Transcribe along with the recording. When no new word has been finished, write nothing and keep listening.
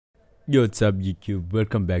Yo, what's up YouTube?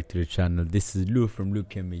 Welcome back to the channel. This is Lou from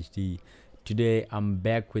LouMHD. Today I'm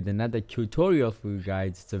back with another tutorial for you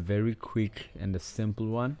guys. It's a very quick and a simple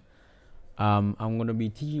one. I'm gonna be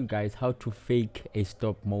teaching you guys how to fake a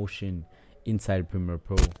stop motion inside Premiere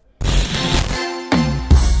Pro.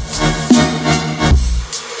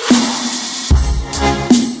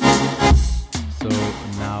 So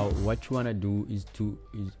now what you wanna do is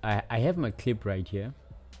I have my clip right here.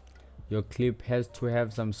 Your clip has to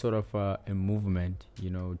have some sort of a movement, you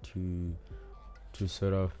know, to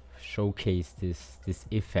sort of showcase this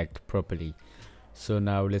effect properly. So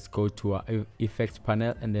now let's go to our effects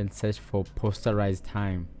panel and then search for posterized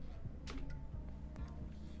time.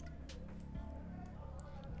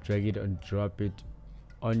 Drag it and drop it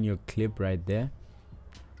on your clip right there.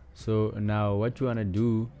 So now what you want to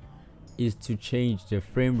do is to change the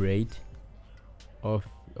frame rate of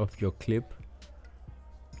your clip.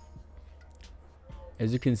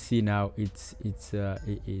 As you can see now, it's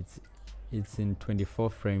in 24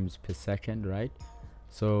 frames per second, right?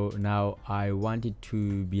 So now I want it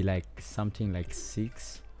to be like something like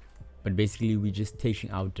 6, but basically we're just taking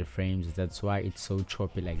out the frames. That's why it's so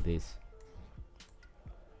choppy like this.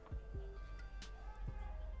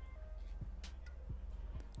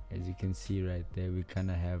 As you can see right there, we kind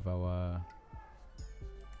of have our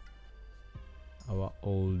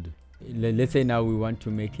old. Let's say now we want to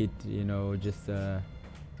make it, you know, just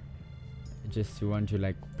you want to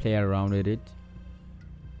like play around with it.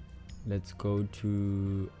 Let's go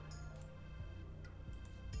to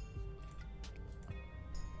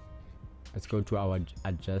our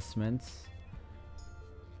adjustments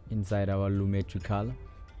inside our Lumetrical,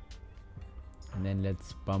 and then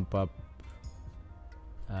let's bump up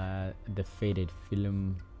the faded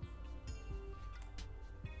film.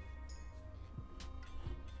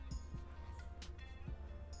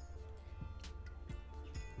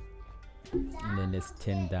 And then let's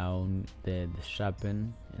turn down the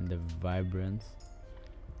sharpen and the vibrance,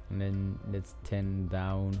 and then let's turn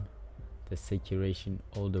down the saturation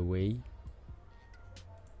all the way,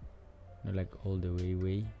 not like all the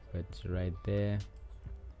way, but right there.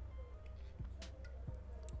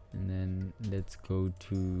 And then let's go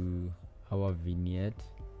to our vignette,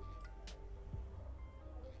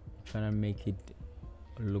 trying to make it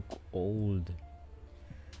look old.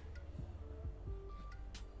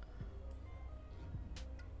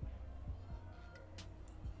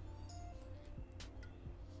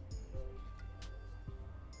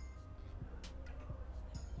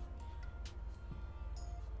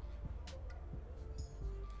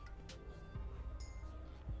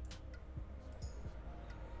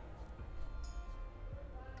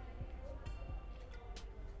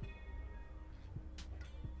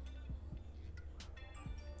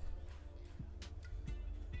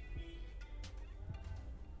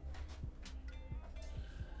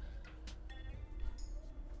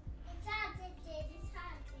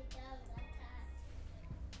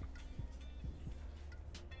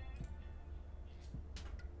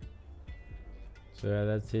 So yeah,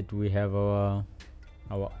 that's it. We have our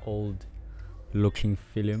old looking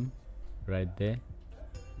film right there.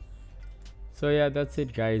 So yeah, that's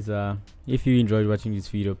it guys. If you enjoyed watching this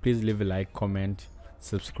video, please leave a like, comment,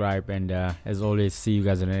 subscribe, and as always, see you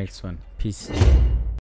guys in the next one. Peace.